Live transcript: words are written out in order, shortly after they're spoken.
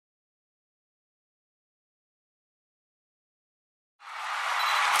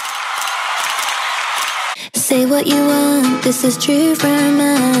Say what you want, this is true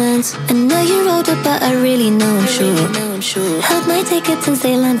romance. I know you're older, but I really know I'm sure. Held my ticket since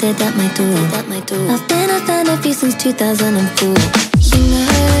they landed at my door. I've been a fan of you since 2004. You know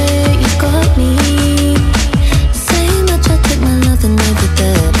you got me. So much I took my love and over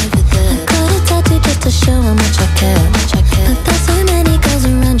there. I got a tattoo just to show how much I care. But there's so many girls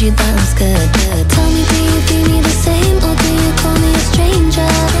around you that I'm scared. Tell me, do you feel me the same, or do you call me a stranger?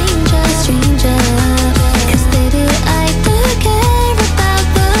 A stranger. Cause baby, I do care about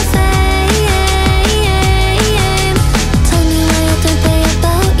the fame. Tell me why I don't play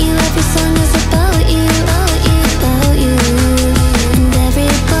about you. Every song is about you, about you, about you. And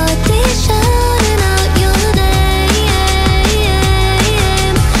everybody's shouting out your name.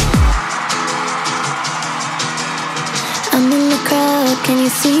 I'm in the crowd, can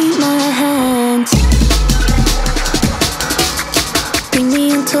you see my hands? Bring me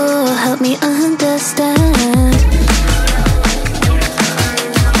on tour, help me understand.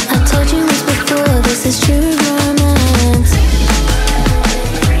 I told you once before, this is true romance.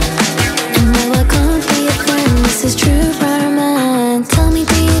 And no, I can't be your friend, this is true romance. Tell me,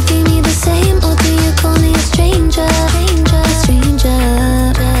 do you feel me the same, or do you call me a stranger? A stranger.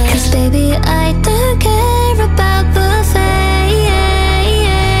 Cause baby, I don't care about the fame.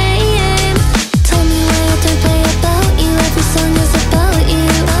 Tell me why I don't play about you. Every song is about you,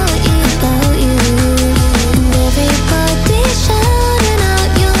 about you, about you. And everybody's shouting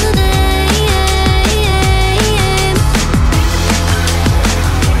out your name.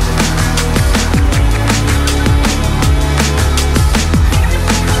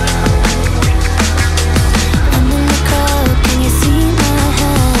 I'm in the crowd, can you see my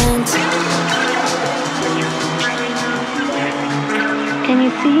hands? Can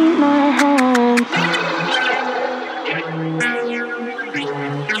you see my hands?